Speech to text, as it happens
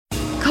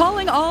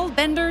Calling all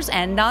benders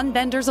and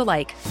non-benders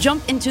alike.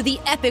 Jump into the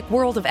epic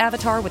world of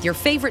Avatar with your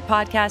favorite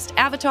podcast,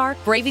 Avatar: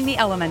 Braving the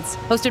Elements.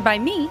 Hosted by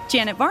me,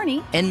 Janet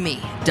Varney. And me,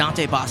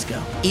 Dante Bosco.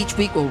 Each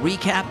week we'll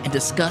recap and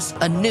discuss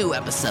a new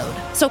episode.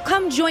 So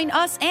come join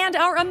us and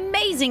our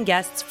amazing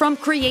guests, from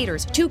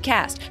creators to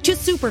cast to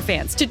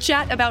superfans, to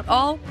chat about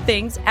all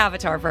things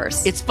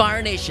Avatarverse. It's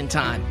Fire Nation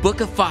time.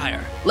 Book of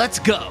Fire. Let's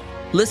go.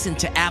 Listen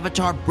to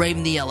Avatar: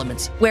 Braving the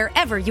Elements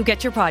wherever you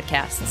get your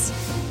podcasts.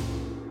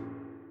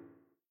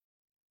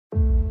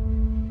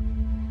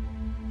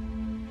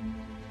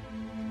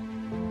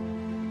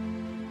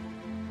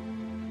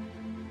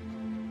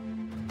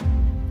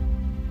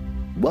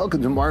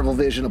 Welcome to Marvel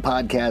Vision, a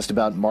podcast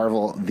about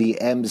Marvel, the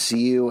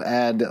MCU,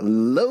 and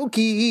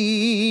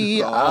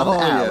Loki. I'm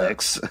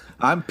Alex.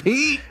 I'm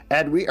Pete.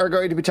 And we are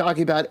going to be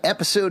talking about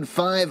episode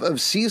 5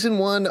 of season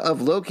 1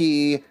 of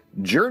Loki,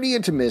 Journey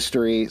into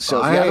Mystery.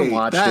 So if you haven't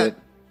watched it,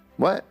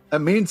 what?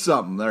 That means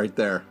something right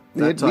there.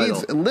 That title.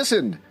 Means,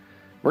 listen,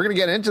 we're going to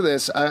get into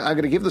this. I'm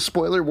going to give the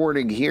spoiler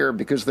warning here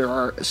because there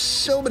are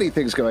so many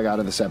things going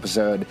on in this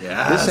episode.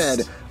 Yes. This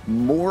had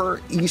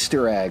more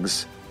Easter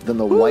eggs than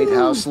the White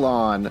House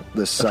lawn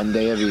the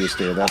Sunday of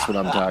Easter. That's what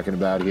I'm talking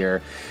about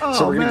here.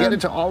 So we're going to get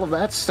into all of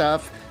that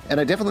stuff.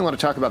 And I definitely want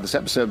to talk about this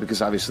episode because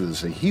obviously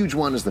this is a huge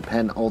one. It's the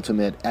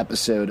penultimate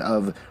episode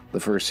of the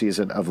first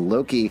season of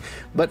Loki.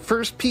 But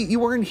first, Pete, you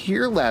weren't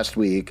here last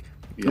week.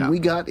 Yeah. We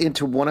got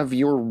into one of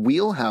your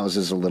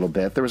wheelhouses a little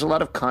bit. There was a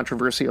lot of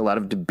controversy, a lot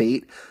of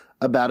debate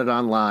about it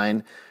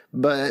online.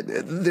 But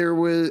there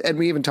was, and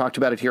we even talked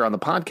about it here on the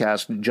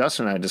podcast,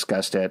 Justin and I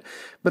discussed it,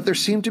 but there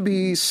seemed to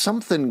be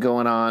something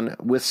going on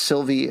with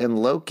Sylvie and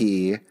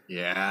Loki.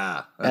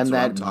 Yeah. And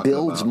that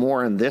builds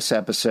more in this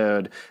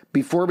episode.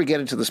 Before we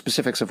get into the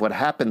specifics of what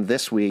happened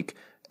this week,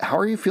 how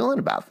are you feeling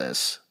about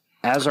this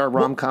as our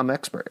rom-com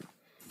expert?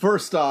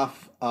 First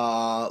off,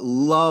 I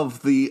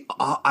love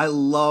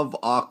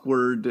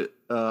awkward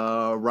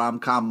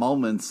rom-com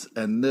moments,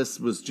 and this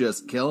was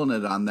just killing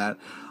it on that.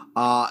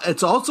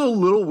 It's also a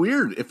little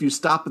weird if you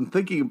stop and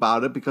thinking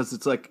about it, because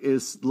it's like,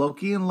 is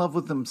Loki in love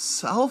with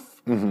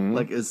himself? Mm-hmm.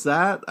 Like, is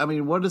that, I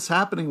mean, what is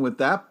happening with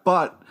that?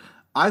 But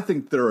I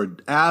think they're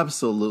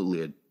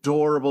absolutely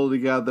adorable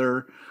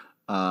together.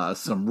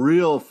 Some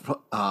real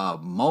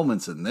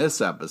moments in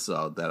this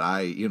episode that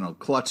I,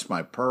 clutched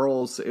my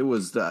pearls. It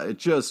was, it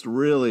just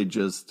really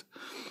just,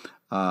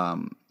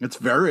 it's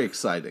very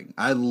exciting.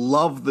 I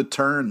love the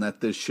turn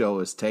that this show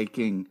is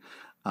taking.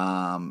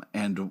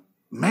 And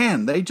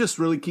man, they just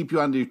really keep you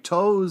on your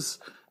toes.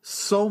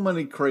 So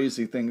many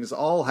crazy things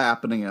all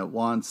happening at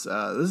once.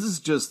 This is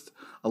just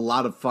a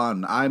lot of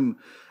fun.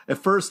 At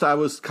first I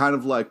was kind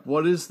of like,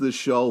 what is this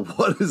show?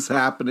 What is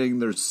happening?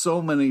 There's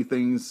so many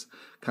things,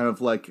 kind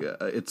of like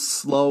it's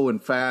slow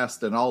and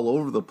fast and all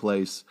over the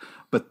place.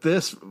 But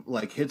this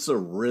like hits a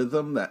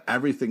rhythm that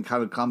everything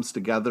kind of comes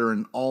together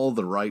in all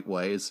the right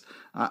ways.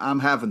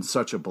 I'm having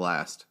such a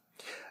blast.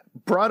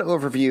 Broad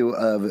overview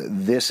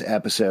of this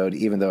episode,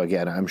 even though,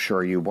 again, I'm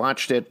sure you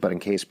watched it, but in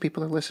case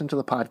people are listening to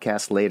the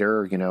podcast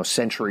later,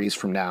 centuries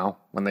from now,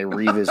 when they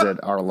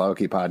revisit our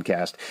Loki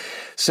podcast.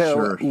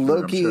 So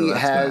Loki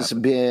has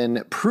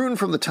been pruned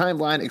from the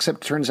timeline,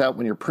 except it turns out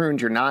when you're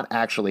pruned, you're not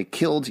actually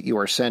killed. You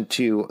are sent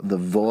to the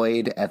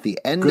void at the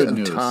end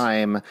of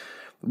time,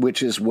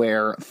 which is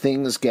where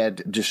things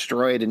get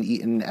destroyed and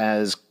eaten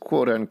as,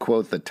 quote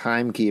unquote, the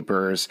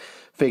timekeepers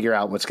figure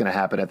out what's going to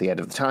happen at the end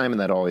of the time, and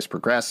that always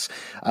progresses.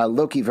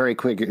 Loki very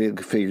quickly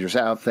figures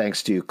out,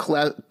 thanks to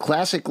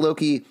classic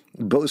Loki,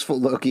 boastful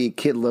Loki,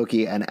 kid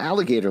Loki, and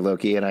alligator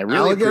Loki, and I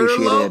really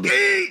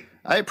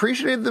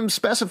appreciated them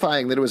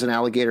specifying that it was an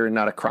alligator and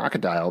not a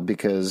crocodile,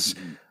 because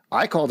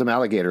I called him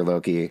alligator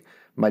Loki.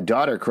 My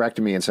daughter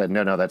corrected me and said,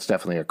 no, that's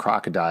definitely a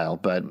crocodile,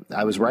 but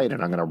I was right,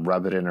 and I'm going to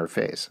rub it in her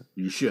face.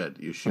 You should.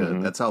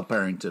 Mm-hmm. That's how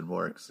parenting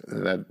works.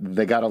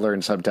 They got to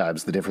learn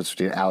sometimes the difference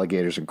between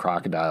alligators and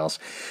crocodiles.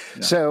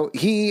 Yeah. So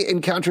he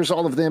encounters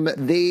all of them.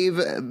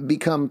 They've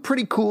become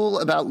pretty cool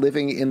about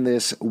living in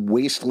this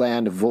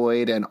wasteland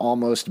void and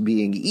almost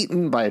being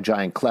eaten by a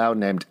giant cloud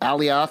named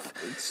Alioth.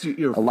 It's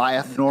your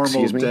Alioth,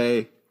 normal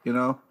day,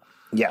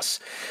 Yes.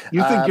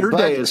 You think your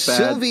day is bad.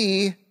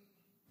 Sylvie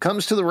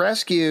comes to the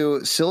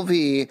rescue.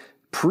 Sylvie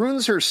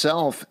prunes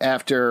herself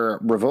after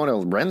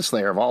Ravonna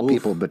Renslayer, of all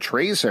people,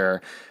 betrays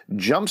her,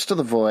 jumps to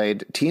the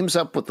void, teams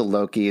up with the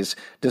Lokis,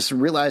 just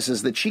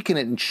realizes that she can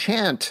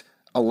enchant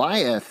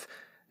Alioth,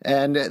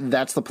 and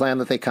that's the plan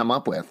that they come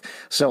up with.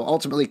 So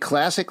ultimately,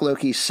 classic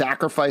Loki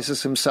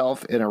sacrifices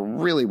himself in a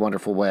really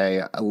wonderful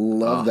way. I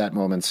love that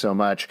moment so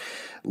much.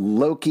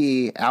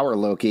 Loki, our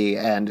Loki,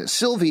 and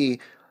Sylvie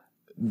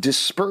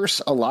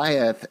disperse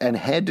Alioth and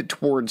head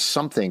towards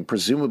something,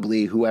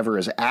 presumably whoever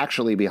is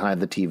actually behind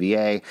the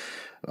TVA.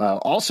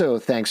 Also,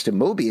 thanks to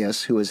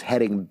Mobius, who is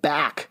heading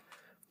back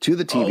to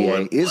the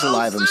TVA, is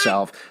alive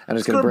himself, and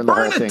is going to burn the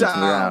whole thing to the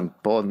ground.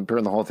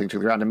 Burn the whole thing to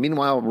the ground. And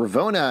meanwhile,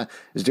 Ravonna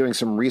is doing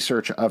some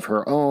research of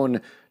her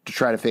own to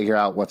try to figure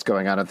out what's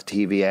going on at the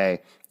TVA.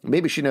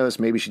 Maybe she knows,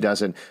 maybe she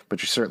doesn't, but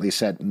she certainly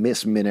sent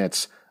Miss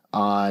Minutes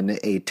on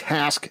a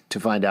task to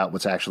find out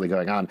what's actually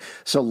going on.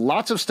 So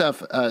lots of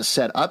stuff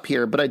set up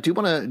here, but I do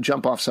want to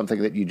jump off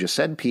something that you just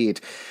said,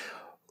 Pete.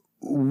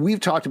 We've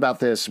talked about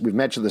this. We've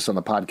mentioned this on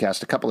the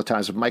podcast a couple of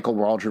times. But Michael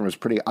Waldron was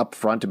pretty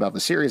upfront about the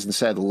series and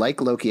said,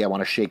 like Loki, I want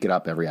to shake it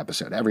up every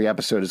episode. Every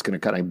episode is going to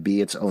kind of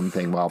be its own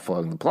thing while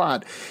following the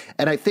plot.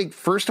 And I think,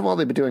 first of all,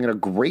 they've been doing a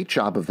great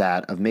job of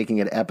that, of making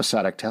it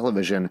episodic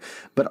television,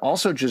 but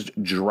also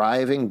just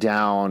driving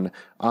down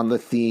on the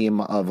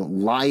theme of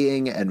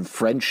lying and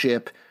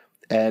friendship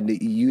and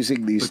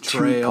using these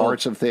two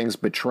parts of things,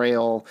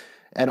 betrayal,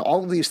 and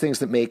all of these things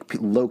that make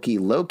Loki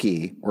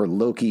Loki, or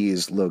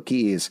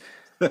Lokis,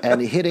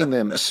 and hitting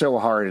them so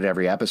hard at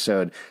every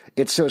episode.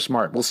 It's so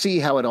smart. We'll see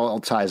how it all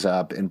ties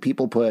up, and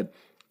people put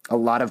a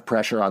lot of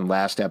pressure on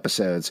last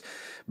episodes,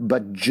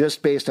 but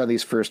just based on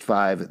these first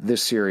 5,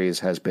 this series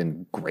has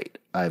been great.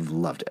 I've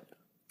loved it.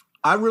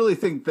 I really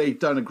think they've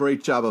done a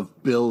great job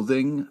of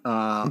building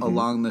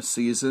along the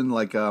season.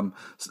 Like,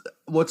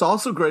 what's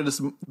also great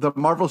is the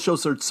Marvel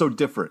shows are so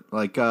different.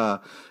 Like,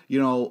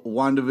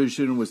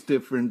 WandaVision was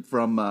different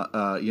from,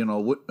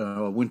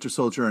 Winter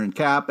Soldier and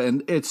Cap.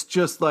 And it's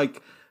just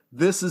like,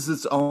 this is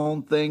its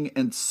own thing,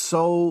 and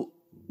so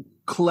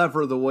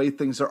clever the way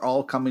things are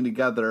all coming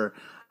together.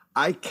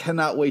 I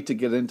cannot wait to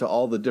get into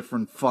all the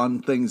different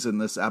fun things in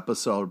this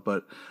episode.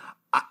 But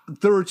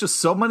there were just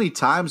so many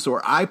times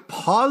where I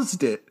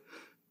paused it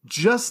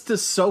just to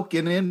soak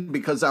it in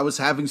because I was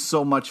having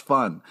so much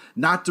fun.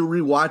 Not to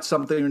rewatch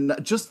something,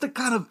 just to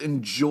kind of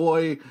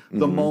enjoy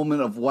the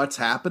moment of what's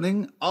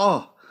happening.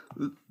 Oh,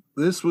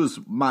 this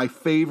was my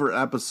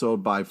favorite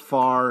episode by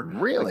far.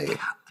 Really?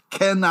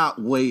 Cannot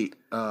wait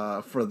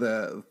for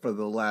the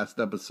last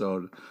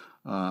episode.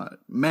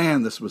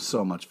 Man, this was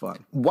so much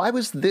fun. Why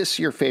was this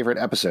your favorite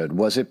episode?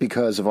 Was it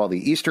because of all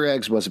the Easter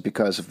eggs? Was it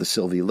because of the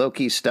Sylvie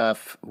Loki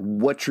stuff?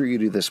 What drew you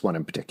to this one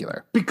in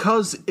particular?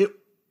 Because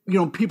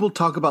people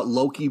talk about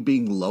Loki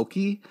being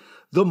Loki.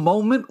 The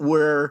moment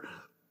where,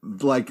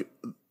 like,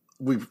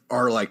 we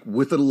are like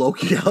with a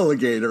Loki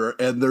alligator,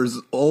 and there's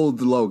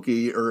old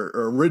Loki or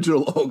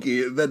original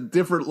Loki, then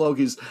different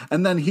Lokis,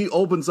 and then he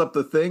opens up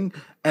the thing,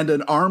 and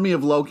an army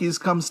of Lokis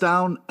comes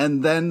down,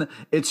 and then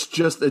it's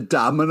just a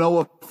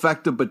domino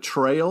effect of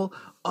betrayal.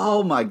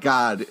 Oh my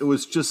God, it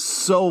was just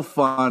so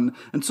fun,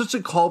 and such a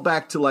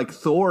callback to like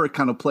Thor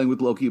kind of playing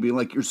with Loki, being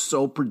like, you're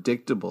so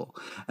predictable.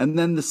 And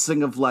then this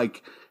thing of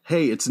like,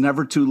 hey, it's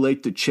never too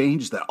late to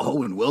change, that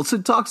Owen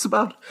Wilson talks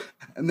about.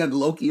 And then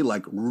Loki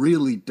like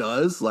really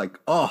does. Like,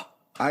 oh,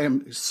 I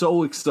am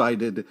so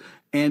excited.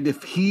 And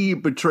if he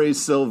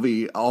betrays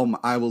Sylvie,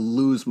 I will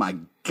lose my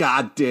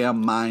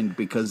goddamn mind,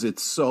 because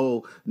it's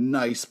so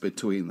nice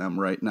between them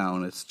right now.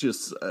 And it's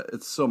just,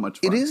 it's so much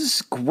fun. It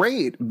is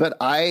great, but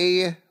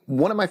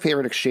one of my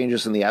favorite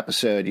exchanges in the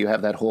episode, you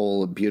have that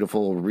whole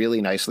beautiful,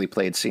 really nicely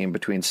played scene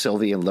between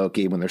Sylvie and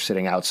Loki when they're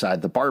sitting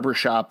outside the barber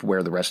shop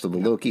where the rest of the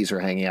Lokis are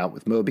hanging out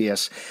with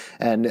Mobius,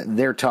 and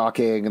they're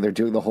talking and they're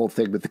doing the whole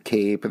thing with the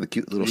cape and the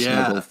cute little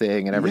snuggle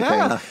thing and everything.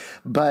 Yeah.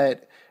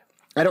 But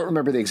I don't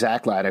remember the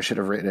exact line. I should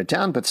have written it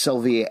down, but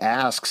Sylvie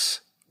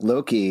asks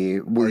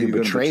Loki, will you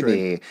betray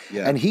me?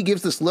 Yeah. And he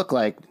gives this look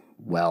like,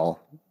 well,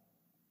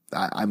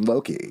 I'm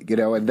Loki,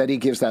 and then he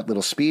gives that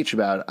little speech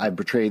about, I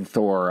betrayed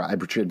Thor, I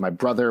betrayed my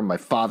brother, my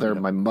father,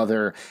 my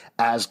mother,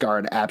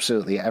 Asgard,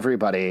 absolutely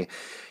everybody.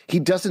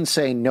 He doesn't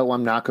say, no,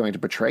 I'm not going to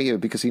betray you,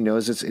 because he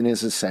knows it's in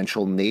his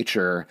essential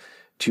nature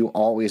to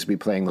always be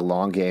playing the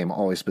long game,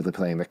 always be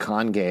playing the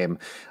con game.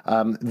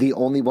 The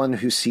only one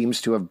who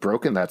seems to have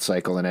broken that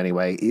cycle in any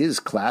way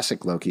is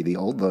classic Loki, the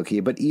old Loki,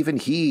 but even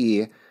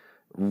he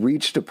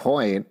reached a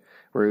point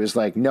where he was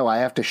like, no, I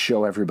have to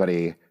show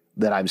everybody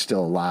that I'm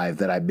still alive,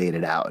 that I made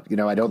it out.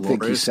 I don't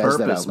think he says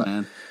that out loud.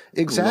 Man.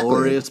 Exactly.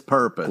 Glorious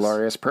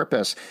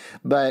purpose.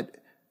 But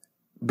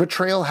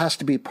betrayal has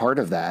to be part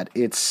of that.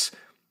 It's,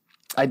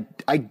 I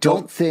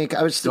don't think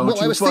I was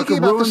thinking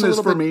about this a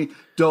little bit. Me.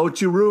 Don't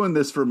you ruin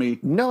this for me.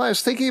 No, I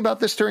was thinking about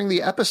this during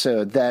the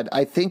episode, that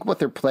I think what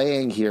they're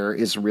playing here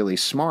is really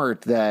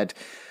smart, that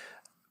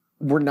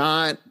we're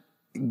not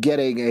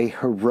getting a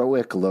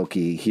heroic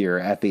Loki here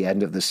at the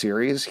end of the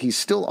series. He's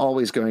still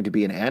always going to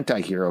be an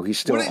anti-hero. He's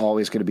still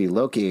always going to be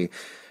Loki.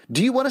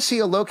 Do you want to see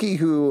a Loki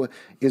who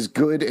is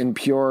good and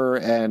pure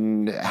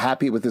and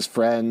happy with his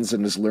friends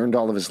and has learned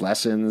all of his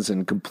lessons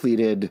and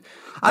completed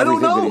I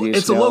don't know.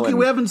 It's a Loki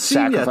we haven't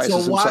seen yet.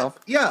 So why?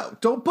 Yeah,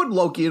 don't put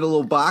Loki in a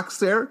little box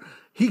there.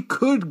 He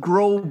could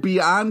grow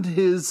beyond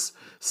his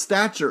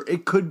stature.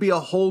 It could be a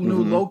whole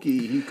new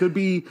Loki. He could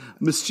be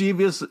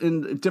mischievous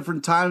in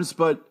different times,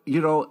 but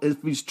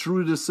if he's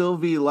true to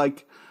Sylvie,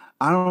 like,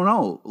 I don't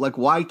know, like,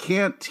 why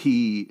can't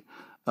he,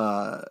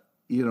 rise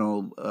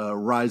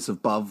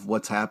above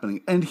what's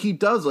happening? And he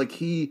does. Like,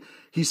 he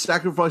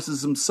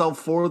sacrifices himself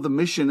for the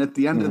mission at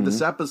the end of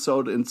this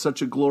episode in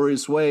such a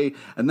glorious way,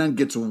 and then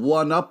gets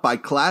one up by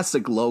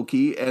classic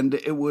Loki, and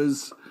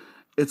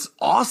it's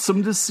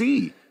awesome to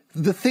see.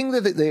 The thing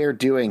that they are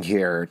doing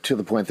here, to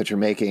the point that you're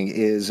making,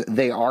 is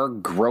they are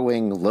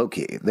growing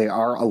Loki. They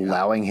are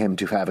allowing him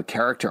to have a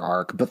character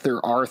arc, but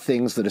there are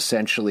things that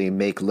essentially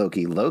make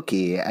Loki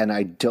Loki, and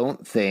I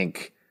don't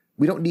think...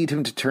 We don't need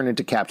him to turn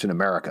into Captain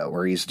America,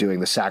 where he's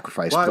doing the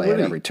sacrifice play at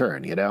every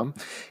turn, you know?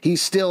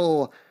 He's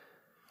still...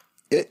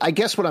 I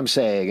guess what I'm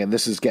saying, and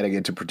this is getting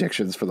into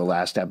predictions for the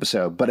last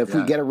episode, but if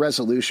we get a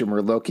resolution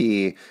where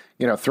Loki,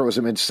 throws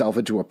himself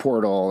into a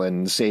portal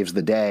and saves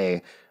the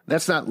day...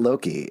 That's not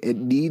Loki. It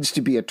needs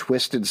to be a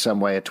twist in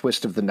some way, a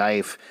twist of the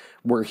knife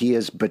where he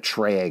is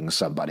betraying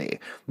somebody,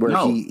 where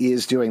he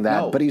is doing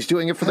that, but he's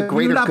doing it for the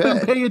greater good. You're not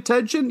been paying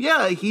attention?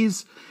 Yeah, he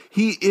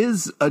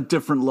is a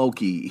different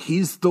Loki.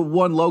 He's the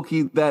one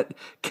Loki that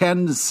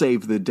can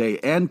save the day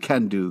and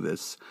can do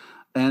this.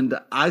 And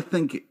I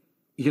think,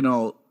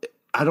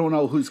 I don't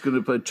know who's going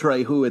to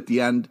betray who at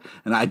the end,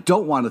 and I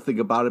don't want to think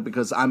about it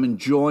because I'm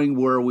enjoying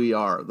where we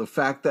are. The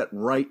fact that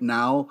right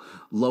now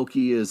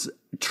Loki is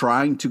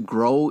trying to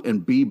grow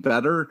and be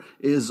better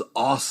is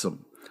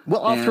awesome.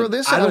 Well, I'll throw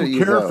this out. I don't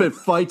care if it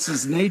fights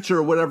his nature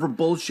or whatever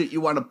bullshit you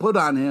want to put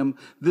on him.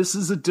 This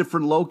is a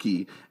different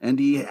Loki, and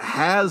he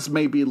has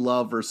maybe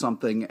love or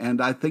something, and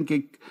I think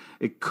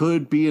it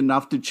could be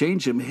enough to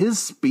change him. His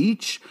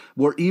speech,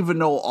 where even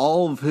though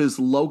all of his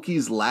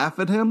Lokis laugh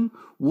at him,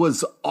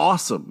 was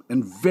awesome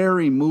and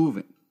very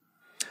moving.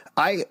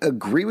 I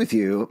agree with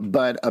you,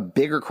 but a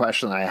bigger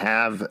question I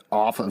have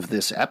off of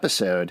this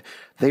episode,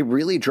 they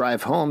really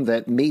drive home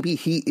that maybe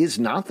he is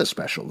not the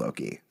special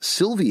Loki.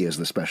 Sylvie is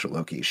the special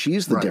Loki.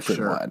 She's the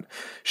different one.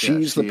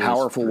 She's the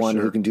powerful one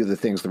who can do the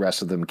things the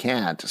rest of them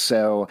can't.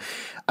 So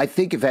I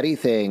think, if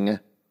anything,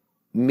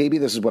 maybe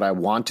this is what I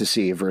want to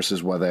see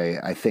versus what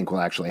I think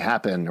will actually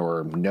happen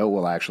or know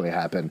will actually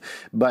happen.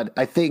 But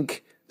I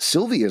think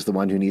Sylvie is the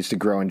one who needs to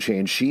grow and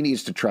change. She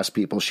needs to trust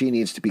people. She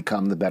needs to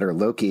become the better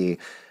Loki.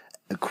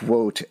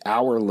 Quote,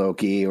 our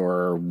Loki,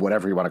 or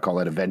whatever you want to call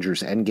it,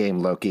 Avengers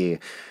Endgame Loki.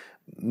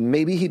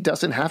 Maybe he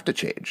doesn't have to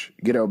change.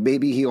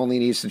 Maybe he only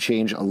needs to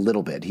change a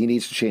little bit. He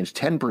needs to change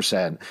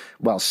 10%,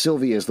 while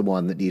Sylvie is the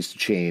one that needs to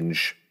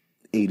change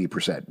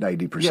 80%,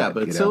 90%. Yeah,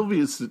 but Sylvie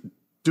is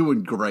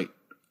doing great.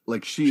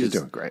 Like, she's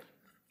doing great.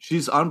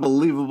 She's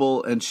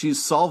unbelievable, and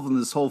she's solving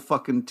this whole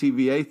fucking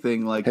TVA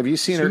thing. Like, have you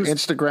seen her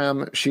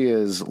Instagram? She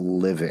is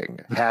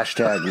living. #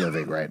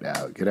 living right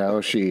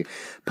now. She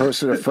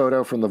posted a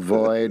photo from the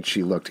Void.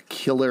 She looked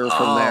killer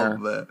from there.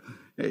 Man.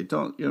 Hey,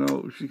 don't,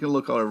 she can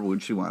look however when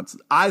she wants.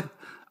 I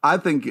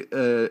think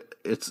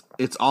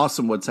it's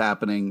awesome what's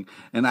happening,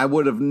 and I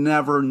would have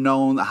never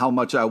known how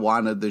much I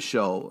wanted the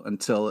show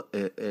until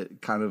it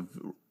kind of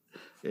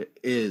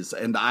is.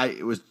 And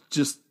it was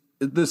just...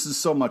 This is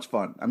so much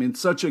fun. I mean,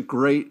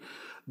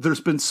 there's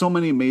been so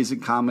many amazing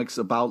comics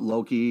about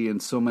Loki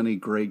and so many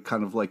great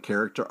kind of like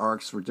character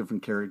arcs for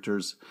different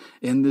characters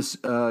in this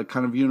kind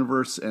of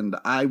universe. And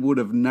I would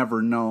have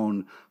never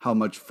known how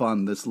much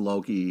fun this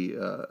Loki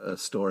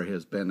story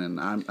has been. And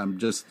I'm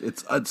just,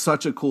 it's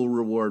such a cool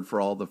reward for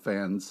all the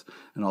fans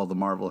and all the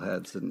Marvel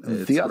heads. And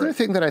the other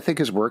thing that I think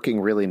is working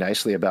really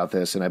nicely about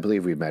this, and I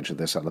believe we've mentioned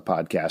this on the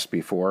podcast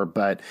before,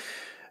 but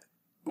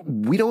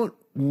we don't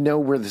know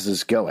where this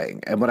is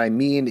going. And what I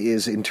mean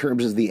is, in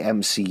terms of the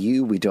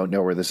MCU, we don't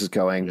know where this is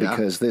going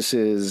because this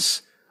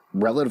is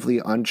relatively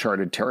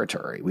uncharted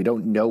territory. We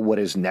don't know what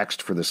is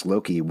next for this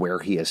Loki, where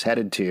he is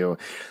headed to,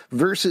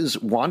 versus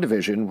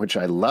WandaVision, which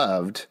I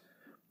loved.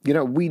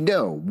 We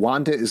know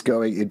Wanda is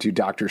going into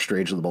Doctor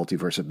Strange and the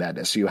Multiverse of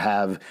Madness. So you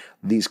have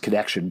these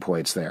connection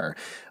points there.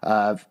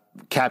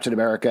 Captain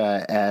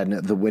America and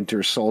the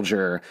Winter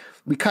Soldier,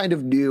 we kind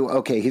of knew,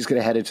 okay, he's going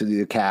to head into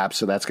the Cap,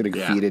 so that's going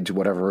to feed into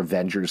whatever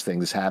Avengers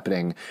thing is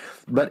happening.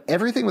 But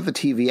everything with the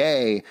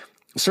TVA,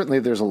 certainly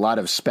there's a lot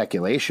of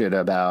speculation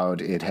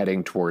about it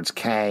heading towards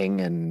Kang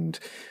and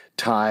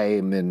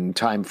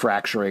time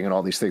fracturing and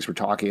all these things we're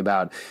talking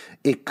about.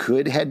 It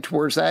could head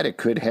towards that. It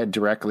could head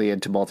directly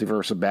into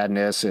Multiverse of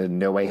Madness and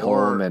No Way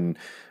Home,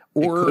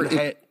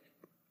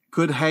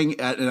 could hang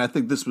at, and I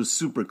think this was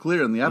super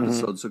clear in the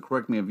episode, so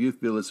correct me if you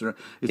feel listener,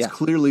 it's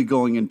clearly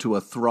going into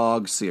a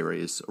Throg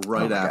series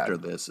right after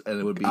this, and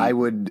it would be... I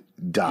would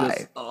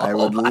die. I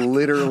would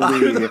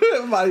literally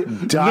my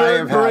die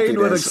of happiness. Brain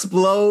would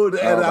explode,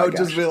 and I would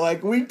just be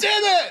like, we did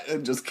it!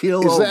 And just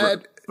keel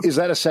over. Is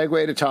that a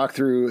segue to talk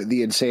through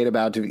the insane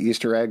amount of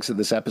Easter eggs in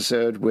this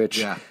episode,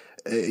 which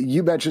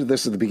you mentioned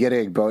this at the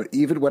beginning, but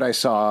even when I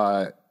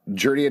saw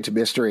Journey into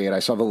Mystery and I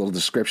saw the little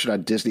description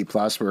on Disney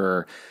Plus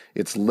where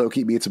it's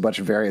Loki meets a bunch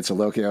of variants of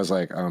Loki, I was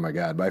like, oh my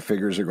God, my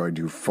fingers are going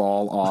to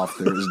fall off.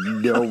 There's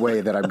no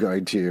way that I'm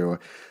going to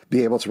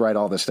be able to write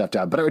all this stuff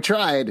down. But I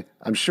tried.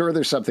 I'm sure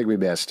there's something we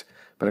missed,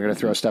 but I'm going to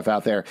throw stuff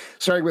out there.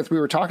 Starting with, we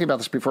were talking about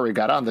this before we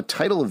got on, the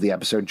title of the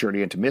episode,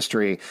 Journey into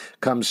Mystery,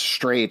 comes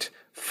straight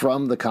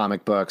from the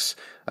comic books.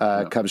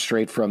 Comes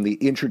straight from the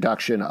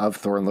introduction of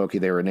Thor and Loki.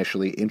 They were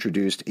initially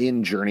introduced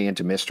in Journey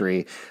into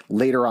Mystery.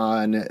 Later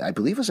on, I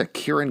believe it was a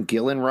Kieran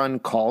Gillen run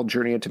called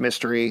Journey into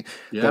Mystery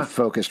that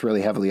focused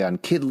really heavily on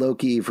Kid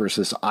Loki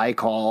versus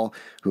Ikal,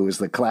 who was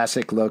the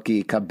classic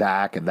Loki come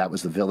back, and that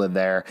was the villain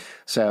there.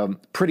 So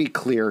pretty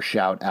clear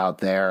shout out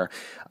there.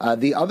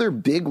 The other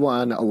big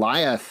one,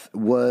 Alioth,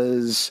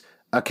 was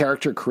a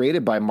character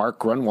created by Mark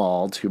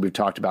Grunwald, who we've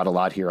talked about a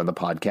lot here on the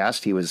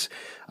podcast. He was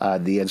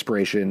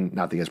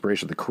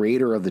the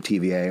creator of the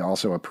TVA,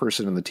 also a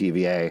person in the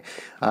TVA,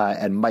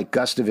 and Mike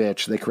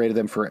Gustovich. They created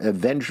them for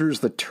Avengers: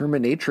 The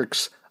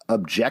Terminatrix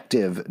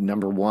Objective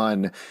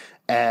 #1.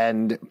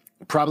 And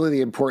probably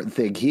the important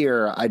thing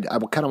here, I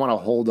kind of want to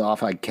hold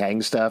off on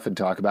Kang stuff and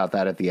talk about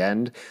that at the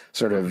end.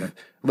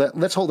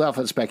 Let's hold off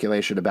on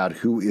speculation about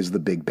who is the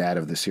big bad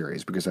of the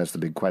series, because that's the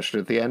big question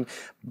at the end.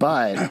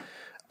 But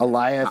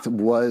Alioth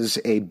was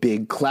a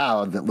big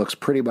cloud that looks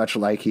pretty much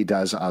like he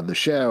does on the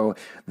show,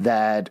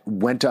 that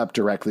went up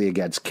directly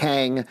against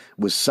Kang,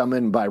 was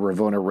summoned by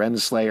Ravonna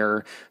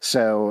Renslayer.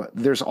 So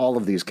there's all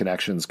of these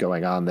connections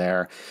going on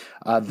there.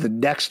 The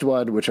next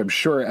one, which I'm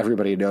sure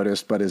everybody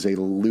noticed, but is a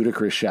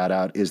ludicrous shout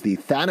out, is the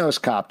Thanos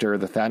copter,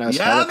 the Thanos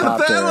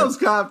helicopter. The Thanos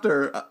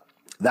copter.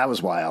 That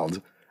was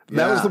wild.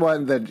 That was the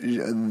one that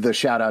the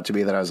shout out to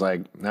me that I was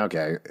like,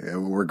 okay,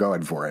 we're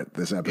going for it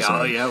this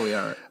episode. Oh, yeah, we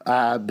are.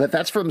 But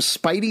that's from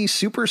Spidey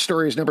Super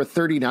Stories number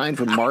 39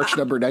 from March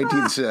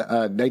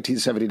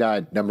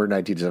 1979. Number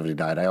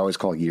 1979. I always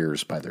call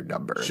years by their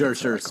number. Sure.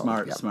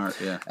 Smart,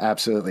 yeah.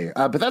 Absolutely.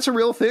 But that's a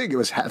real thing. It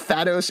was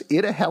Thanos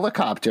in a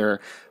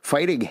helicopter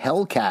fighting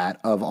Hellcat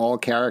of all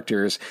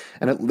characters.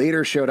 And it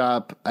later showed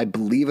up, I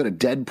believe, in a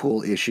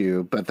Deadpool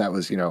issue. But that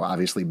was,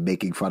 obviously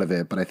making fun of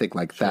it. But I think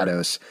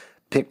Thanos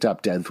picked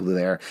up Deadpool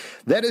there.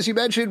 Then, as you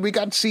mentioned, we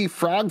got to see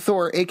Frog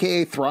Thor,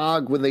 a.k.a.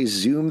 Throg, when they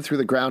zoomed through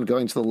the ground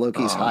going to the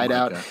Loki's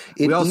hideout.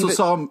 We also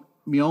saw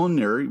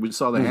Mjolnir. We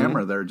saw the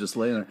hammer there just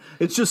laying there.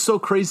 It's just so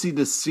crazy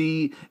to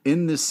see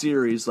in this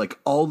series,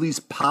 all these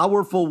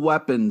powerful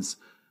weapons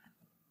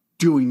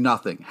doing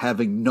nothing,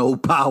 having no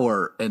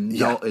power, and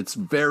it's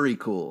very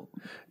cool.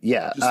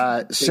 Yeah.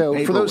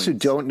 So for those who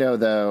don't know,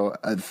 though,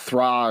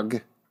 Throg,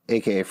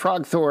 a.k.a.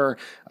 Frog Thor.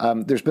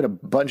 There's been a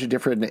bunch of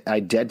different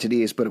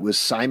identities, but it was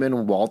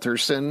Simon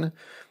Walterson,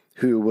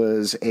 who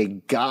was a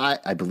guy,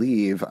 I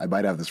believe, I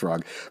might have this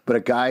wrong, but a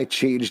guy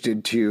changed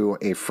into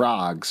a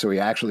frog. So he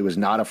actually was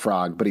not a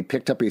frog, but he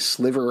picked up a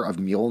sliver of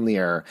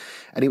Mjolnir,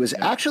 and he was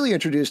actually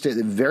introduced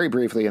very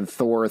briefly in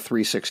Thor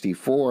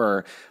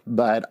 364,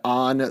 but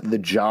on the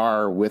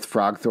jar with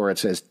Frog Thor, it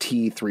says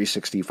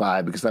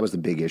T365, because that was the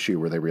big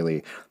issue where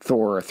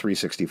Thor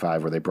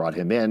 365, where they brought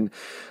him in.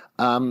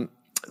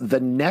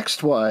 The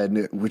next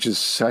one, which is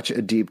such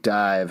a deep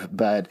dive,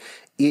 but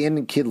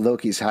in Kid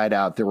Loki's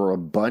hideout, there were a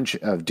bunch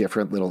of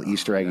different little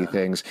Easter eggy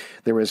things.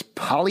 There was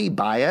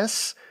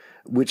Polybius,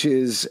 which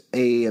is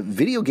a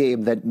video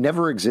game that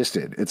never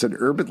existed. It's an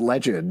urban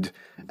legend,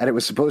 and it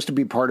was supposed to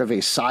be part of a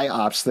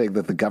PsyOps thing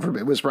that the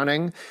government was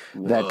running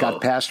that got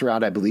passed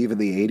around, I believe, in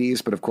the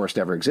 80s, but of course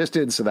never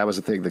existed. So that was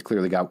a thing that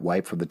clearly got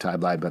wiped from the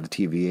timeline by the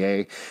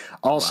TVA.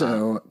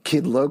 Also,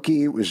 Kid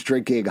Loki was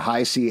drinking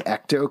High C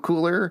Ecto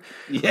Cooler.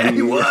 Yeah,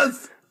 he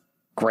was.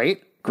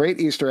 Great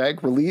Easter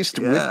egg. Released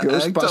with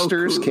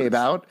Ghostbusters, came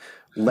out.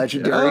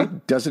 Legendary,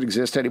 doesn't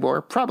exist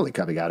anymore. Probably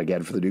coming out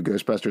again for the new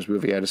Ghostbusters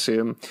movie, I'd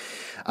assume.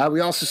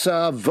 We also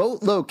saw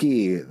Vote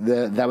Loki.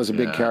 That was a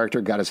big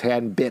character, got his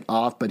hand bit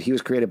off, but he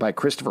was created by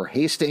Christopher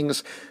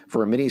Hastings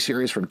for a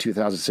miniseries from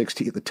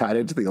 2016 that tied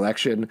into the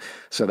election.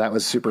 So that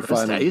was super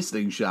fun.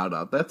 Hastings shout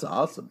out. That's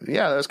awesome.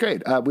 Yeah, that was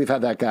great. We've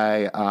had that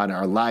guy on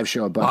our live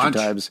show a bunch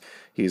of times.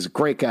 He's a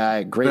great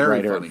guy, great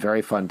writer. Funny.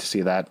 Very fun to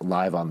see that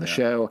live on the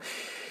show.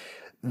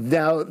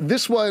 Now,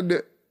 this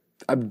one,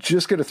 I'm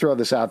just going to throw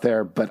this out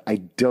there, but I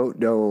don't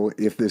know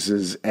if this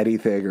is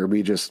anything or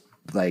me just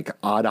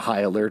on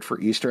high alert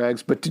for Easter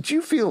eggs. But did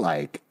you feel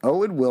like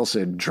Owen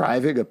Wilson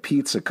driving a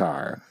pizza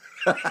car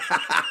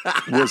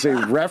was a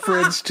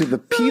reference to the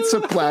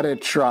Pizza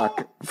Planet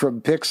truck from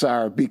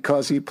Pixar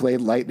because he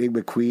played Lightning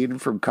McQueen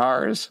from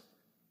Cars?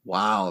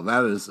 Wow,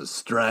 that is a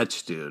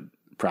stretch, dude.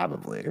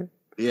 Probably.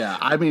 Yeah,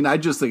 I mean, I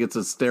just think it's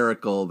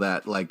hysterical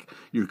that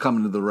you're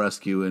coming to the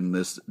rescue in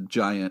this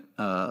giant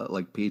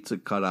pizza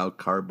cutout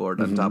cardboard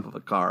on top of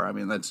a car. I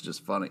mean, that's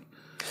just funny.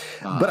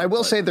 But I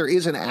will say there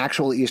is an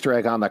actual Easter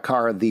egg on the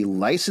car. The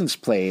license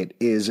plate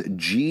is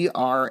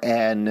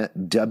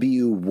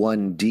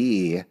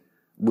GRNW1D,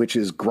 which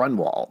is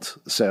Grunwald.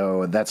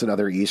 So that's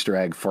another Easter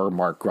egg for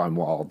Mark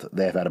Grunwald.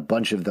 They've had a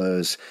bunch of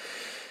those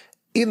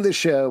in the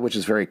show, which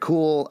is very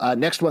cool.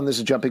 Next one, this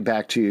is jumping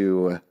back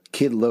to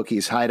Kid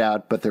Loki's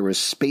hideout, but there was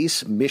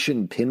Space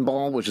Mission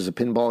Pinball, which is a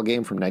pinball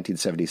game from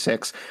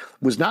 1976.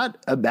 Was not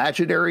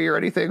imaginary or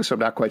anything, so I'm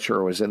not quite sure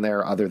what was in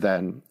there other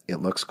than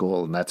it looks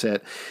cool, and that's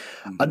it.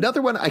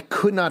 Another one, I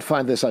could not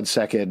find this on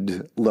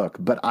second look,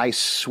 but I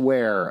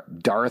swear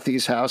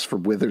Dorothy's house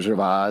from Wizards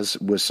of Oz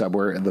was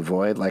somewhere in the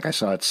void. I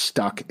saw it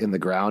stuck in the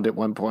ground at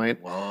one point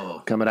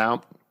coming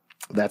out.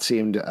 That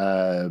seemed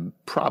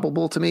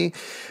probable to me.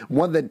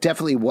 One that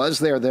definitely was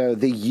there, though,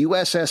 the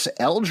USS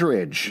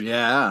Eldridge.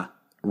 Yeah.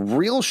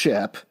 Real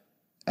ship,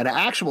 an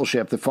actual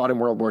ship that fought in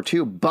World War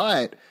II,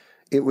 but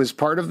it was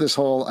part of this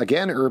whole,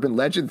 again, urban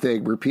legend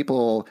thing where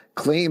people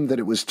claim that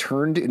it was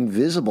turned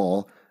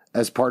invisible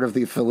as part of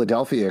the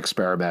Philadelphia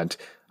experiment.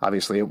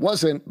 Obviously, it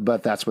wasn't,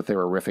 but that's what they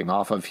were riffing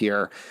off of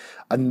here.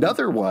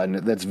 Another one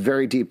that's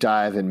very deep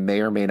dive and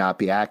may or may not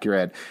be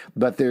accurate,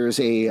 but there's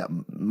a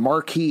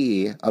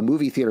marquee, a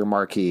movie theater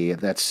marquee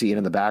that's seen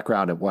in the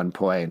background at one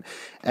point,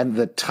 and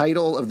the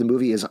title of the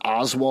movie is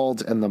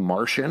Oswald and the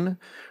Martian.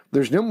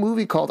 There's no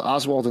movie called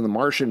Oswald and the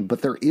Martian,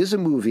 but there is a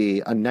movie,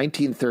 a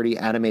 1930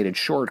 animated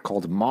short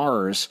called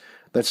Mars,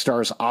 that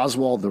stars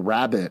Oswald the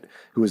Rabbit,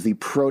 who is the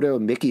proto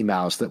Mickey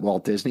Mouse that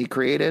Walt Disney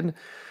created.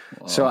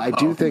 So I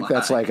do think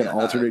that's like an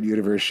alternate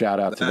universe shout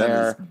out to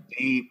there.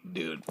 Deep,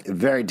 dude.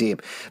 Very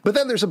deep. But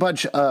then there's a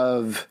bunch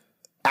of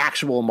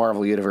actual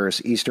Marvel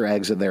Universe Easter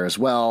eggs in there as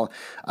well.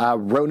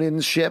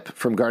 Ronin's ship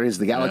from Guardians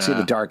of the Galaxy,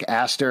 the Dark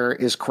Aster,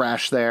 is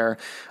crashed there.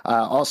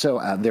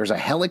 Also, there's a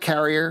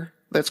helicarrier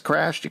that's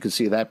crashed. You can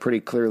see that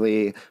pretty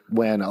clearly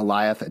when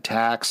Alioth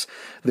attacks.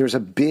 There's a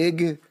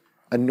big,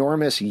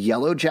 enormous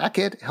Yellow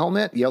Jacket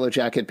helmet, Yellow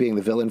Jacket being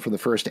the villain from the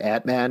first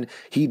Ant-Man.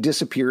 He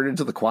disappeared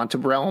into the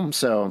quantum realm,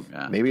 so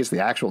maybe it's the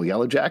actual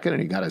Yellow Jacket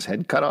and he got his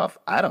head cut off.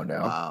 I don't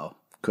know. Wow.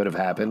 Could have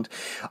happened.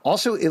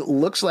 Also, it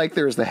looks like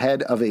there's the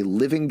head of a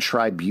living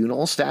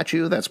tribunal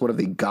statue. That's one of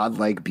the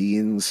godlike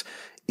beings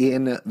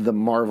in the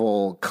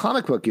Marvel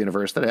comic book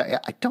universe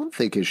that I don't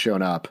think has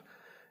shown up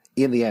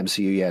in the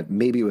MCU yet.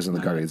 Maybe it was in the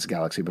Guardians of the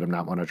Galaxy, but I'm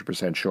not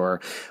 100%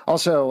 sure.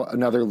 Also,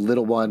 another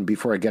little one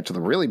before I get to the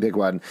really big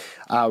one,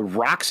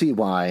 Roxy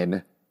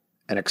Wine,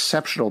 an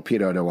exceptional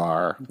Pinot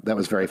Noir that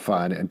was very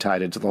fun and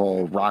tied into the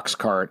whole Rox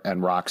Cart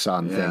and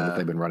Roxxon thing that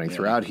they've been running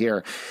throughout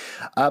here.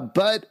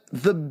 But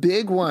the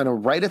big one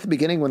right at the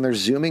beginning when they're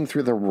zooming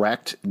through the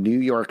wrecked New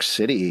York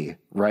City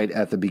right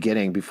at the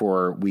beginning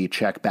before we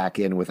check back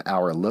in with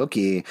our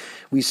Loki,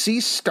 we see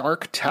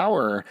Stark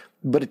Tower,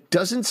 but it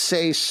doesn't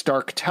say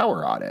Stark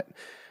Tower on it.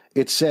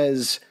 It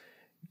says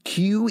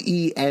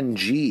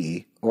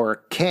Qeng or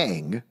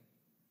Kang.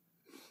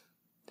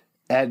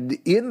 And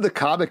in the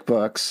comic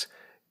books,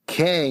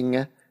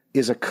 Kang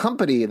is a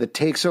company that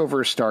takes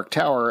over Stark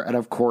Tower, and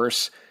of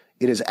course,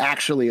 it is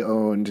actually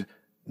owned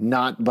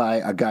not by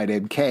a guy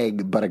named Kang,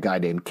 but a guy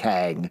named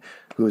Kang,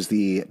 who is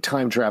the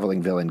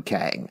time-traveling villain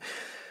Kang.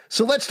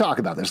 So let's talk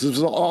about this. This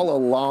was all a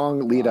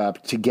long lead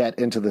up to get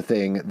into the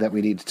thing that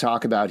we need to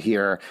talk about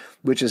here,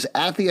 which is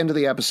at the end of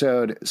the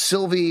episode,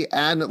 Sylvie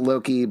and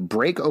Loki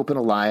break open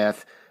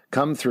Alioth,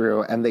 come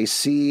through, and they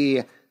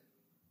see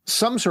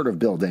some sort of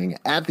building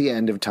at the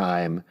end of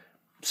time.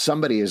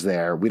 Somebody is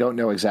there. We don't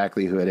know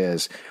exactly who it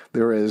is.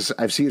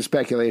 I've seen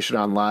speculation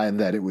online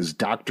that it was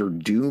Dr.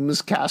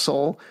 Doom's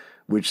castle,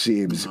 which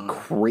seems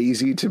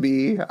crazy to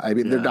me. I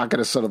mean, they're not going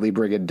to suddenly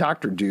bring in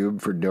Dr. Doom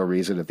for no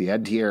reason at the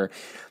end here.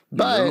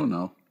 But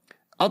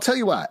I'll tell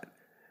you what,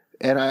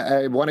 and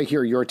I want to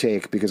hear your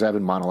take because I've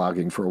been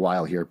monologuing for a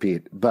while here,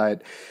 Pete,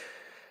 but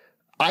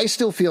I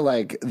still feel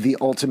like the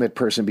ultimate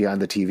person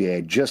behind the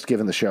TVA, just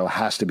given the show,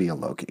 has to be a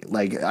Loki.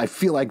 Like, I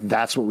feel like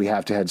that's what we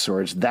have to head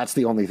towards. That's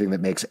the only thing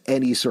that makes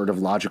any sort of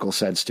logical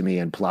sense to me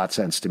and plot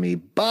sense to me.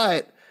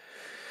 But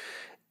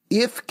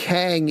if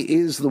Kang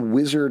is the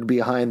wizard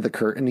behind the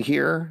curtain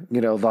here,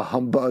 the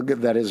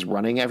humbug that is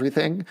running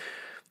everything,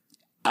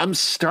 I'm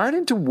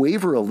starting to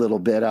waver a little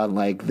bit on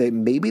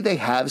maybe they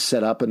have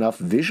set up enough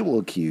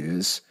visual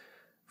cues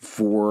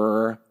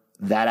for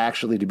that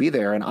actually to be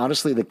there. And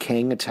honestly, the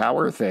Kang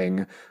Tower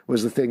thing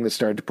was the thing that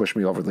started to push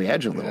me over the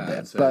edge a little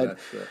bit. But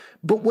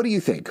what do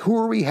you think? Who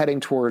are we heading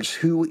towards?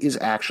 Who is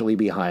actually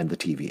behind the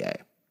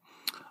TVA?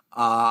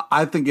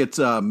 I think it's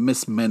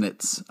Miss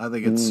Minutes. I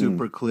think it's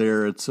super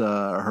clear. It's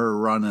her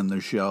running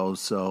the show.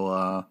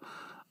 So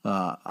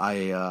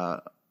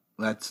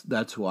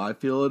that's who I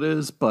feel it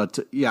is. But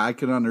yeah, I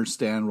can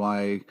understand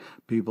why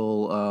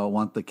people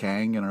want the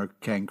Kang and are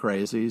Kang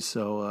crazy.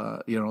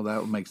 So that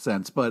would make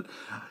sense. But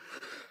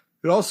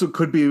it also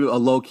could be a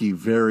Loki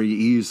very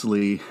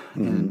easily.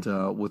 And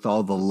with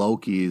all the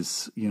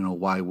Lokis,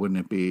 why wouldn't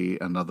it be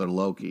another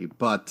Loki?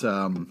 But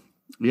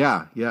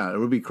yeah, it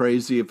would be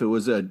crazy if it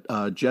was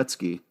a jet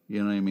ski. You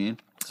know what I mean?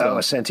 So,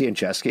 a sentient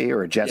jet ski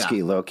or a jet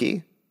ski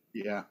Loki?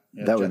 Yeah,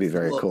 that would be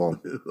very cool.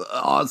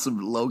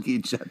 Awesome Loki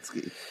jet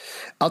ski.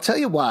 I'll tell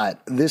you what,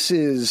 this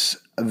is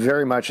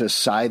very much a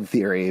side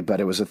theory,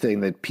 but it was a thing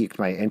that piqued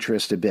my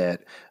interest a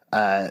bit.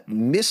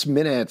 Miss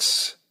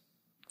Minutes,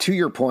 to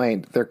your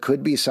point, there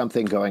could be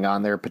something going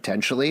on there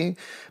potentially,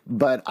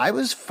 but I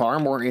was far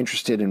more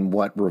interested in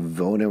what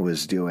Ravonna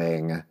was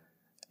doing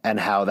and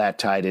how that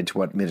tied into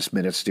what Miss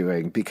Minutes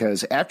doing,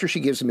 because after she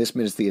gives Miss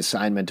Minutes the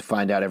assignment to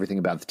find out everything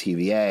about the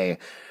TVA,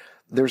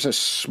 there's a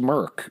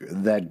smirk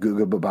that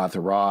Gugu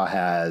Mbatha-Raw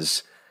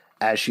has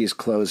as she's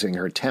closing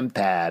her temp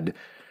pad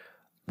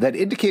that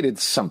indicated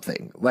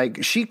something.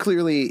 Like, she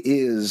clearly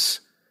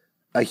is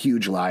a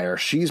huge liar.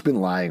 She's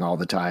been lying all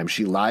the time.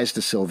 She lies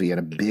to Sylvie in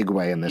a big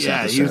way in this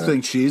episode. Yeah, you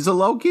think she's a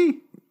Loki?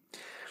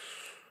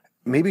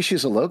 maybe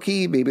she's a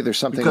Loki. Maybe there's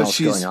something else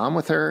going on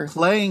with her.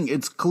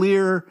 It's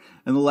clear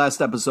in the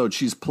last episode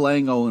she's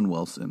playing Owen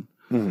Wilson.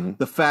 Mm-hmm.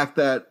 The fact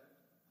that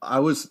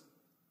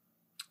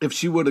if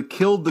she would have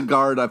killed the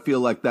guard, I feel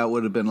like that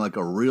would have been like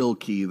a real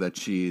key that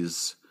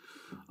she's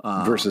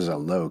versus a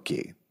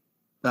Loki.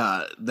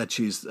 That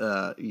she's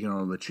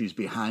that she's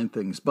behind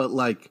things. But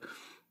like,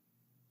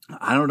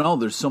 I don't know.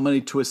 There's so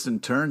many twists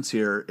and turns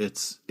here.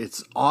 It's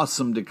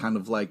awesome to kind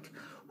of like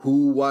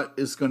what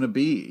is going to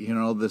be.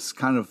 This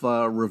kind of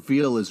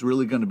reveal is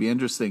really going to be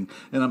interesting.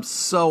 And I'm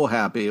so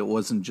happy it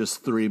wasn't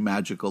just 3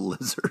 magical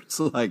lizards.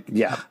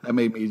 That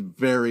made me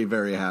very,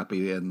 very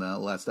happy in the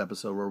last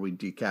episode where we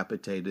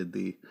decapitated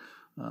the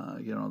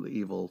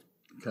evil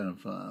kind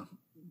of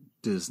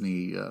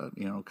Disney,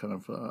 kind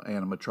of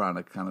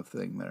animatronic kind of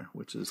thing there,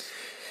 which is.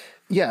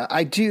 Yeah,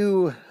 I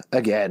do.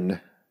 Again,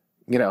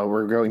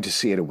 we're going to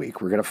see it a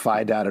week. We're going to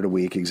find out in a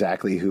week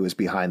exactly who is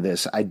behind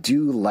this. I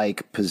do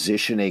like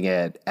positioning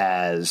it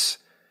as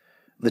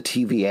the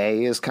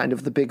TVA is kind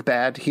of the big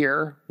bad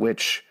here,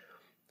 which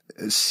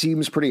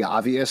seems pretty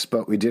obvious,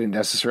 but we didn't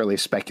necessarily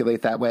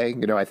speculate that way.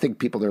 I think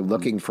people are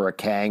looking for a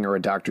Kang or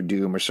a Dr.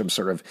 Doom or some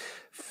sort of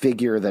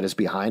figure that is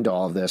behind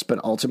all of this,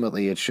 but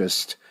ultimately it's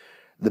just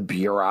the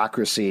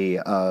bureaucracy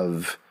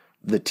of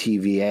the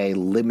TVA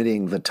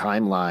limiting the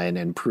timeline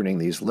and pruning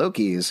these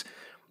Lokis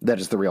that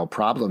is the real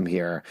problem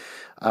here.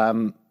 I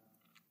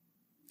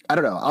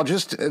don't know. I'll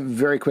just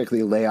very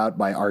quickly lay out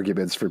my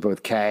arguments for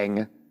both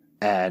Kang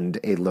and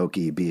a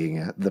Loki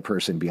being the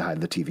person behind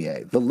the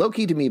TVA. The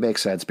Loki to me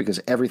makes sense because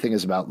everything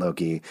is about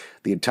Loki.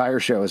 The entire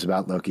show is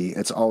about Loki.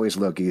 It's always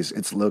Loki's.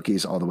 It's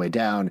Loki's all the way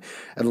down.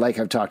 And like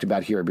I've talked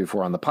about here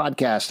before on the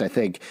podcast, I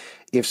think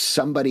if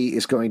somebody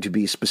is going to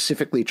be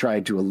specifically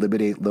trying to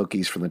eliminate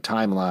Lokis from the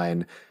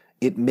timeline,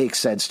 it makes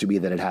sense to me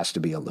that it has to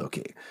be a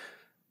Loki.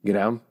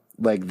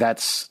 Like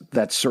that's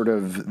sort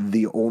of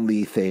the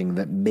only thing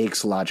that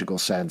makes logical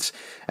sense.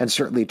 And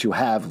certainly to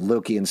have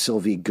Loki and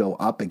Sylvie go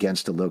up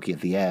against a Loki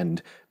at the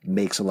end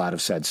makes a lot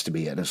of sense to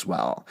me as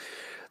well.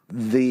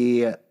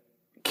 The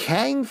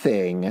Kang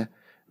thing,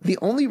 the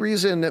only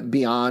reason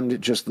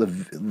beyond just the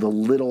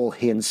little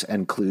hints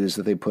and clues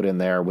that they put in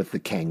there with the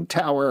Kang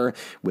Tower,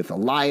 with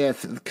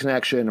Alioth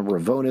connection,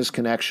 Ravona's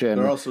connection.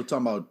 They're also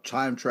talking about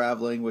time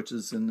traveling, which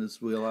is in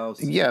this wheelhouse.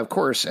 Yeah, of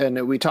course.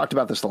 And we talked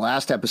about this the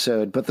last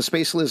episode, but the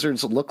space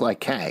lizards look like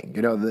Kang.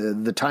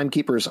 The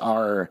timekeepers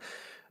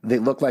they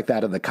look like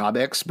that in the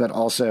comics, but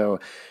also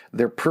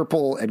they're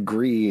purple and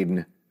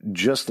green,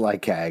 just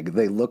like Kang.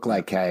 They look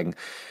like Kang.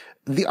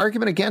 The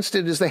argument against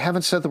it is they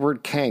haven't said the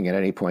word Kang at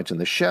any point in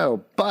the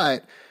show,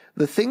 but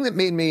the thing that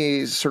made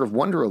me sort of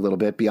wonder a little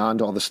bit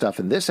beyond all the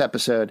stuff in this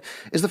episode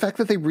is the fact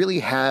that they really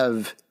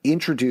have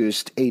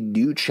introduced a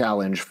new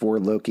challenge for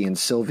Loki and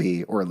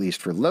Sylvie, or at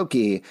least for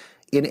Loki,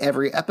 in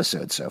every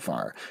episode so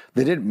far.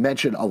 They didn't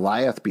mention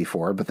Alioth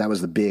before, but that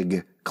was the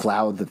big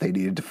cloud that they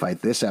needed to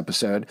fight this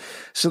episode.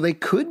 So they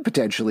could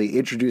potentially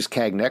introduce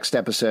Kang next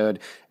episode,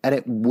 and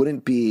it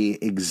wouldn't be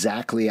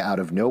exactly out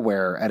of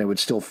nowhere, and it would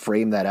still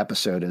frame that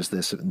episode as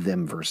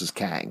them versus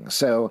Kang.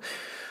 So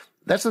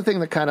that's the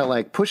thing that kind of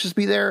like pushes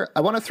me there.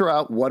 I want to throw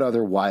out one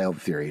other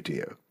wild theory to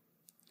you.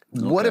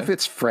 Okay. What if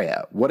it's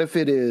Freya? What if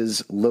it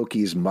is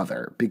Loki's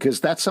mother?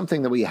 Because that's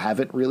something that we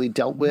haven't really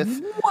dealt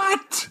with.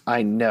 What?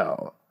 I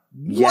know.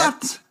 What?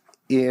 Yet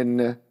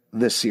in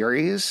the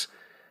series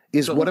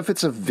is what if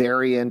it's a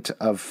variant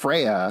of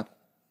Freya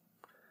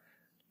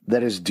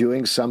that is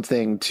doing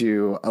something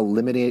to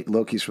eliminate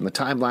Lokis from the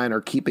timeline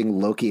or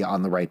keeping Loki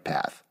on the right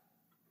path?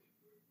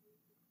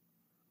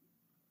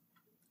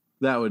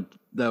 That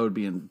would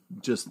be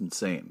just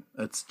insane.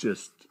 I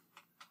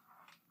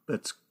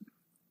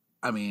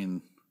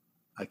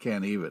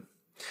can't even.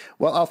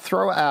 Well, I'll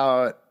throw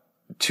out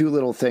 2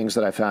 little things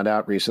that I found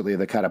out recently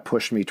that kind of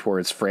pushed me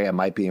towards Freya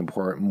might be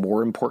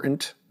more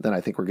important than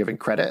I think we're giving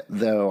credit,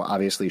 though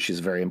obviously she's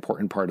a very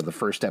important part of the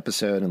first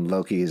episode and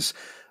Loki's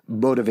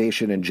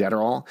motivation in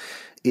general,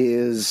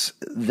 is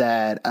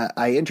that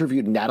I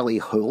interviewed Natalie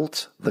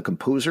Holt, the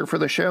composer for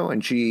the show,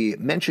 and she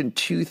mentioned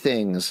 2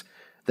 things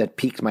that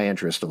piqued my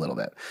interest a little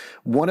bit.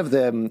 One of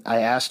them,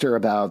 I asked her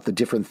about the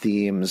different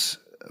themes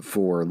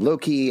for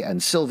Loki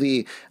and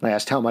Sylvie, and I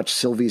asked how much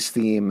Sylvie's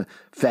theme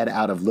fed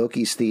out of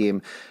Loki's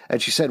theme, and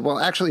she said, well,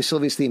 actually,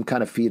 Sylvie's theme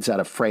kind of feeds out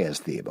of Freya's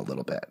theme a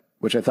little bit,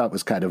 which I thought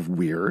was kind of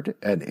weird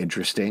and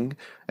interesting,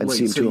 and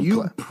seemed to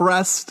you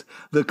pressed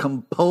the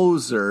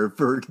composer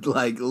for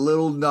like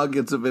little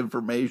nuggets of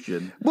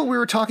information. Well, we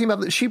were talking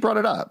about, she brought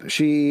it up.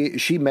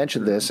 She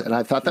mentioned this, and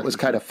I thought that was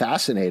kind of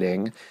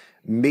fascinating.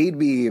 Made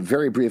me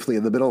very briefly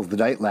in the middle of the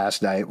night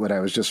last night when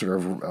I was just sort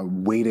of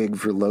waiting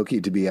for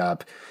Loki to be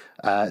up.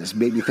 It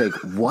made me think,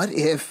 what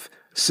if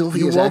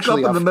Sylvie is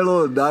actually... You woke up in the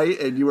middle of the night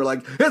and you were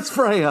like, it's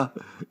Freya.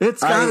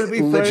 It's got to be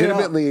Freya. I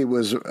legitimately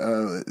was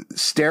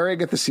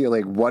staring at the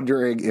ceiling,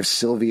 wondering if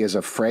Sylvie is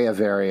a Freya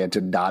variant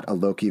and not a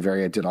Loki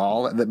variant at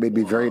all. And that made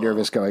me very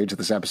nervous going into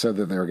this episode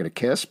that they were going to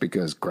kiss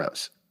because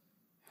gross.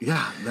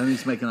 Yeah, then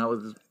he's making out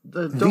with...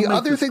 The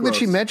other thing that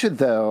she mentioned,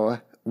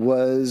 though,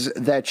 was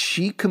that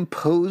she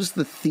composed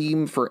the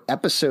theme for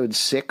episode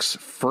 6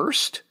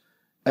 first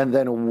and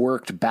then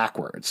worked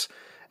backwards.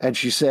 And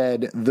she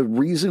said the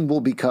reason will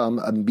become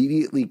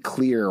immediately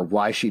clear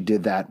why she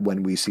did that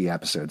when we see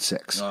episode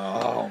 6.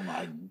 Oh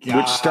my God.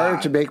 Which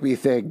started to make me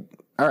think,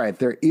 all right,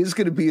 there is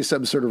going to be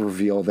some sort of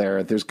reveal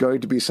there. There's going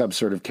to be some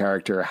sort of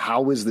character.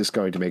 How is this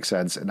going to make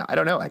sense? And I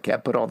don't know. I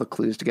can't put all the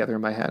clues together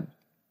in my head.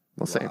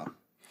 We'll see. Wow.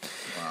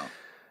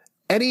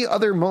 Any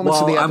other moments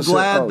in the episode? I'm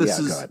glad this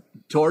is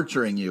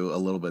torturing you a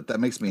little bit. That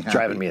makes me happy.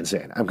 Driving me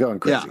insane. I'm going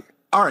crazy. Yeah.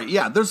 All right,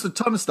 yeah, there's a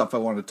ton of stuff I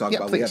want to talk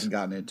about. Please. We haven't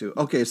gotten into.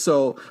 Okay,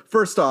 so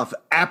first off,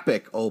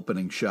 epic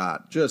opening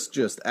shot,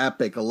 just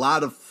epic. A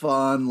lot of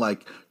fun,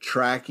 like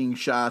tracking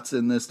shots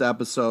in this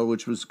episode,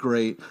 which was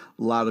great.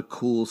 A lot of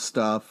cool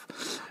stuff.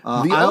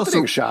 The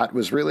opening shot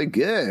was really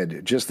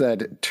good. Just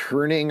that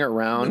turning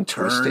around,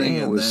 twisting,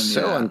 it was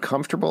so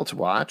uncomfortable to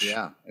watch.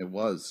 Yeah, it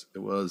was.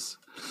 It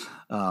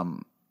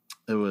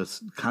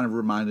was kind of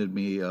reminded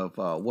me of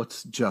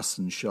what's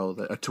Justin's show,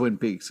 Twin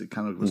Peaks. It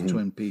kind of was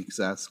Twin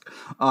Peaks-esque.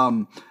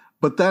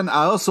 But then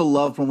I also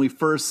loved when we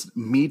first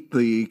meet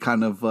the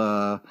kind of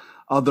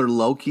other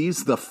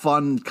Lokis, the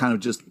fun kind of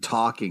just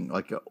talking,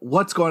 like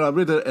what's going on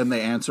with it, and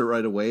they answer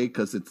right away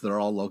because they're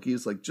all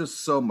Lokis. Like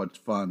just so much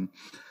fun.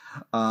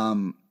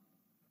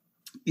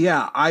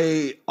 Yeah,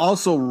 I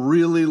also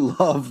really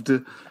loved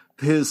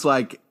his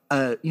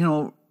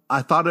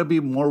I thought I'd be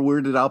more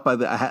weirded out by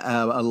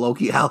a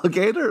Loki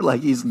alligator.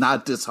 Like he's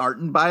not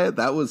disheartened by it.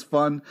 That was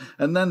fun.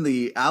 And then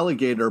the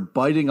alligator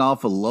biting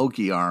off a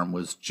Loki arm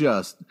was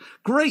just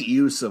great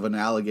use of an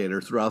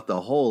alligator throughout the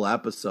whole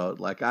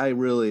episode. Like I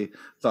really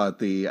thought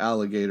the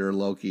alligator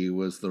Loki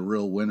was the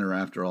real winner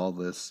after all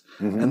this.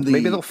 Mm-hmm. And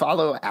maybe they'll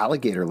follow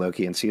alligator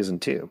Loki in season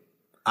 2.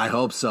 I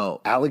hope so.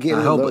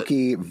 Alligator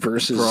Loki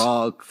versus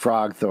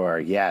Frog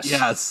Thor. Yes.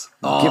 Yes.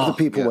 Give the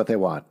people what they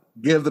want.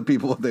 Give the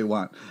people what they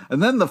want.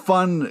 And then the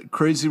fun,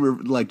 crazy,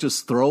 like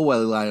just throwaway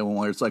line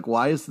where it's like,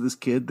 why is this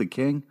kid the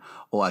king?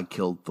 Oh, I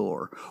killed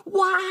Thor.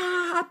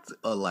 What?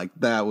 Like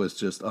that was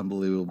just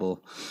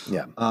unbelievable.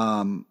 Yeah.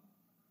 And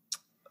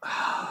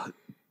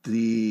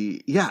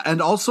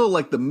also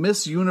like the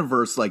Miss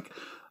Universe,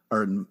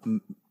 or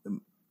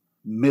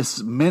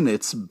Miss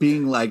Minutes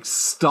being like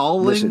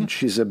stalling. Listen,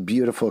 she's a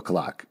beautiful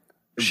clock.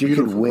 She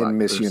could win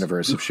Miss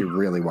Universe if she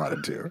really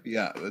wanted to.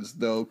 Yeah, there's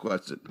no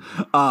question.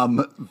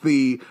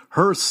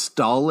 Her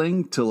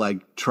stalling to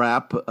like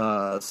trap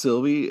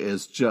Sylvie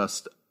is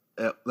just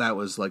that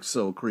was like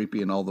so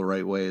creepy in all the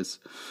right ways.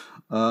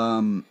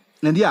 And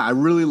yeah, I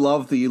really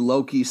love the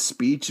Loki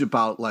speech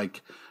about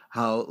like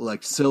how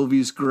like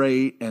Sylvie's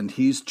great and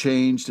he's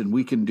changed and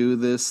we can do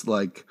this.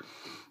 Like,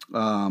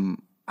 and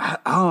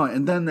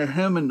then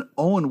him and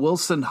Owen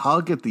Wilson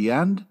hug at the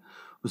end.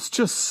 Was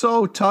just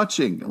so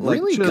touching.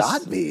 Really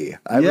got me.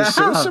 I was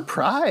so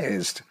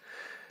surprised.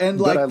 And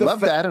but I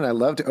loved that, and I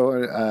loved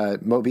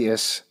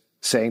Mobius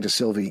saying to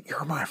Sylvie,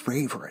 "You're my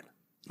favorite."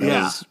 It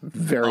was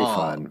very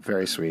fun,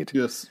 very sweet.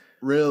 Just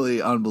really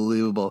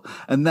unbelievable.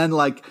 And then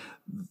like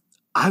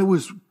I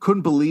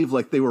couldn't believe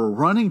like they were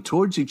running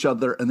towards each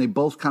other and they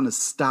both kind of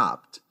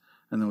stopped.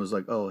 And it was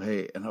like, oh,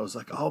 hey. And I was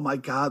like, oh, my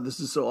God, this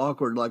is so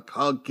awkward. Like,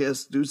 hug,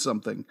 kiss, do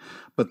something.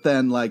 But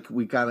then, like,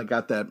 we kind of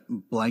got that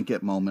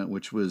blanket moment,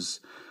 which was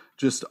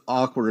just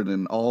awkward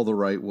in all the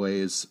right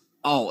ways.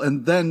 Oh,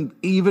 and then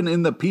even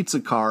in the pizza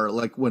car,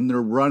 like, when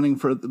they're running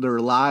for their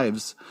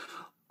lives.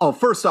 Oh,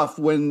 first off,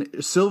 when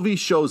Sylvie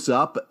shows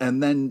up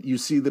and then you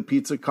see the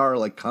pizza car,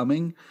 like,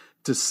 coming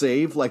to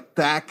save, like,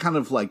 that kind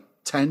of, like,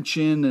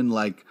 tension and,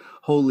 like,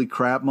 holy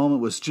crap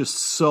moment was just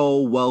so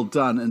well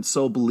done and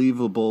so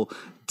believable.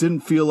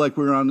 Didn't feel like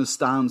we were on a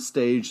sound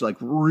stage, like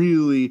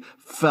really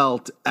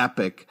felt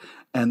epic.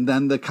 And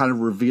then the kind of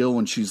reveal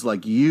when she's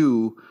like,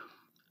 you,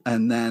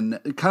 and then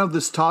kind of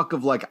this talk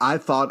of like, I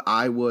thought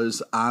I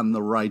was on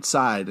the right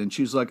side. And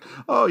she's like,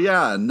 oh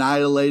yeah,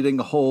 annihilating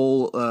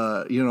whole,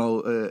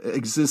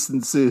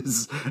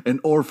 existences and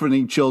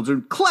orphaning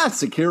children,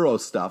 classic hero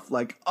stuff.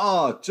 Like,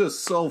 oh,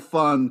 just so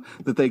fun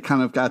that they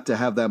kind of got to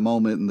have that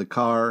moment in the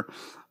car.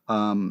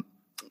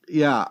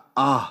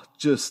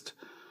 Just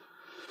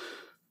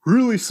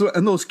really, so,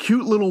 and those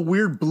cute little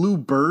weird blue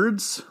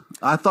birds,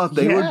 I thought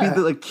they would be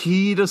the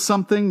key to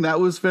something that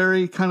was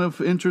very kind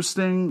of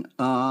interesting,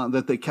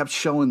 that they kept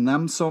showing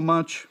them so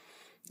much.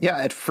 Yeah,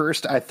 at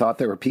first I thought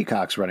there were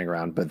peacocks running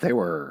around, but they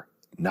were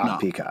not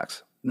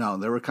peacocks. No,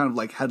 they were kind of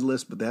like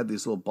headless, but they had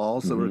these little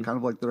balls that were kind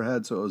of like their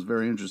head, so it was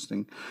very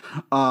interesting.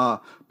 But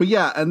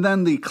yeah, and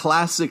then the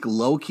classic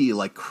Loki,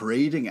 like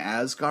creating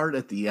Asgard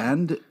at the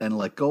end and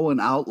like going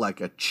out like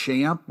a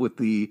champ with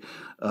the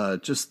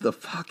just the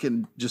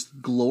fucking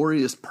just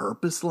glorious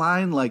purpose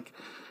line. Like,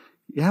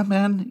 yeah,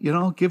 man,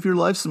 give your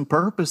life some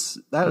purpose.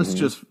 That was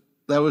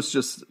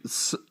just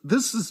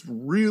this is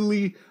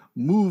really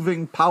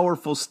moving,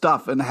 powerful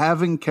stuff, and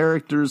having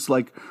characters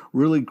like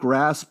really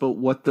grasp at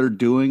what they're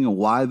doing and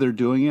why they're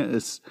doing it.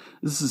 This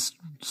is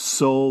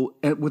so,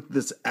 and with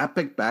this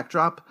epic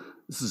backdrop,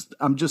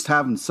 I'm just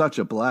having such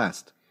a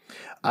blast.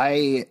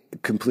 I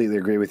completely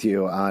agree with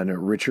you on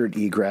Richard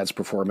E. Grant's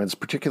performance,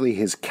 particularly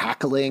his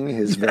cackling,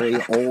 his very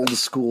old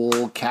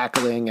school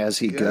cackling as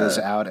he goes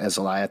out as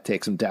Alioth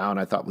takes him down,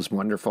 I thought was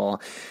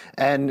wonderful.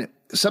 And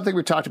something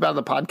we talked about on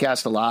the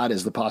podcast a lot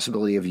is the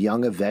possibility of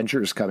young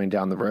Avengers coming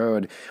down the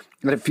road.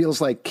 And it feels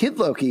like Kid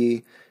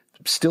Loki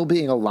still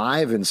being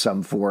alive in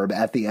some form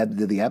at the end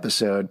of the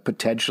episode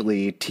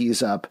potentially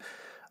tease up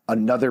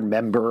another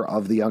member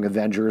of the Young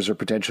Avengers or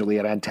potentially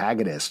an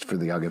antagonist for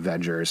the Young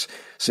Avengers,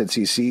 since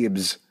he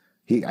seems,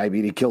 he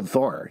killed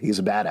Thor. He's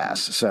a badass.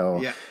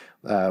 So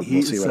we'll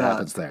see what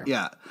happens there.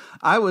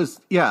 I was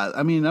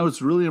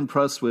really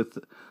impressed with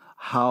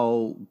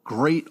how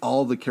great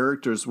all the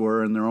characters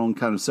were in their own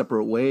kind of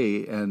separate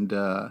way. And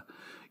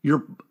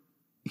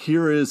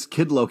here is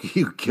Kid Loki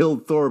who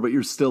killed Thor, but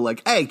you're still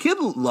like, hey, Kid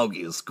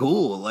Loki is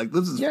cool. Like,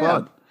 this is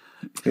fun.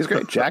 He's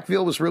great. Jack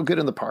Veal was real good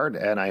in the part,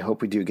 and I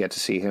hope we do get to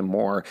see him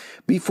more.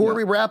 Before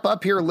we wrap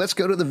up here, let's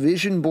go to the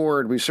vision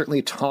board. We've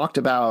certainly talked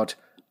about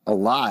a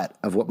lot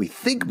of what we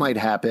think might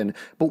happen,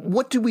 but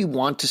what do we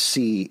want to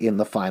see in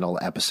the final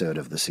episode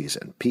of the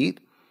season? Pete?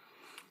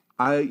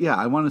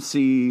 I want to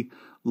see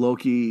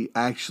Loki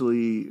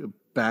actually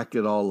back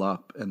it all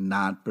up and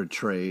not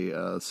betray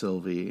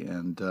Sylvie,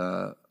 and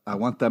I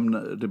want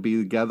them to be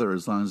together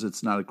as long as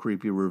it's not a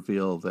creepy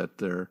reveal that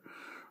they're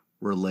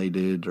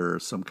related or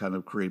some kind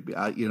of creepy,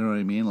 you know what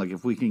I mean? Like,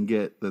 if we can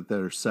get that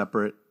they're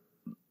separate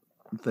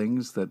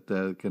things that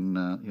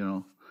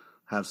can,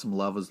 have some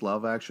love is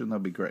love action,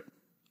 that'd be great.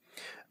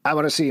 I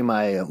want to see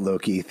my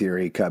Loki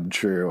theory come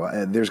true.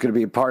 There's going to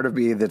be a part of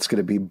me that's going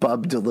to be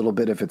bubbed a little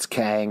bit if it's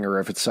Kang or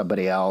if it's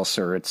somebody else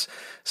or it's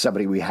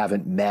somebody we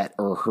haven't met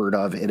or heard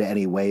of in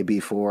any way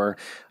before.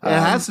 It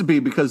has to be,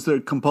 because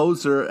the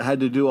composer had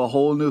to do a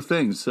whole new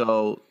thing.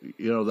 So,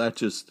 that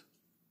just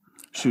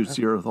shoots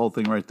your whole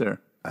thing right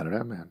there. I don't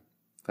know, man.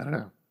 I don't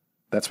know.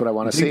 That's what I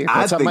want to see.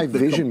 That's on my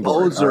vision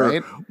board. All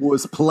right?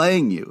 Was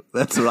playing you.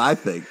 That's what I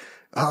think.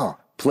 Oh,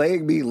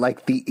 playing me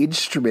like the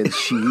instruments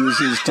she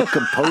uses to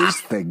compose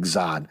things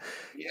on.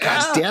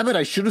 God damn it,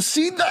 I should have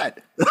seen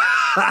that.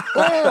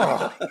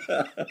 Oh,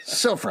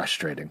 so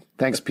frustrating.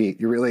 Thanks, Pete.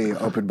 You really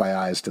opened my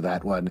eyes to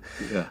that one.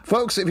 Yeah.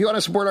 Folks, if you want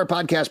to support our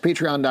podcast,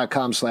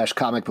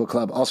 patreon.com/Comic Book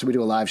Club. Also, we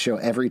do a live show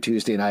every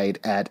Tuesday night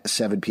at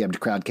 7 p.m. to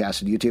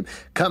Crowdcast on YouTube.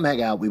 Come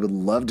hang out. We would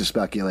love to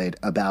speculate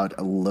about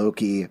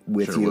Loki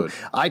with you. Would.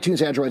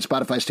 iTunes, Android,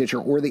 Spotify,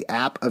 Stitcher, or the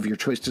app of your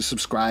choice to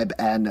subscribe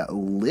and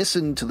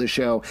listen to the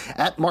show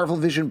at Marvel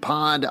Vision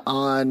Pod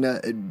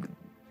on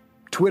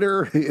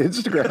Twitter,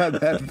 Instagram,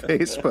 and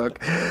Facebook.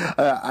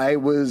 I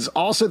was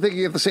also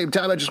thinking at the same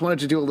time, I just wanted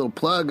to do a little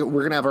plug.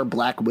 We're going to have our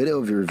Black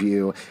Widow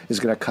review is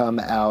going to come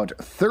out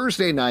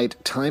Thursday night,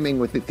 timing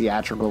with the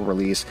theatrical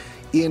release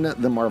in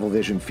the Marvel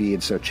Vision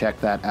feed. So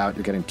check that out.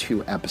 You're getting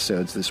 2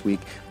 episodes this week.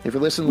 If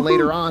you're listening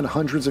later on,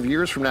 hundreds of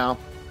years from now,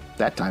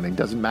 that timing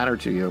doesn't matter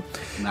to you.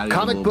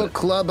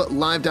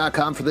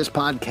 ComicBookClubLive.com for this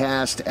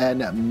podcast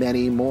and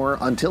many more.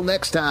 Until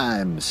next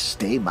time,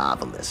 stay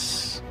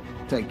marvelous.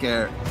 Take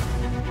care.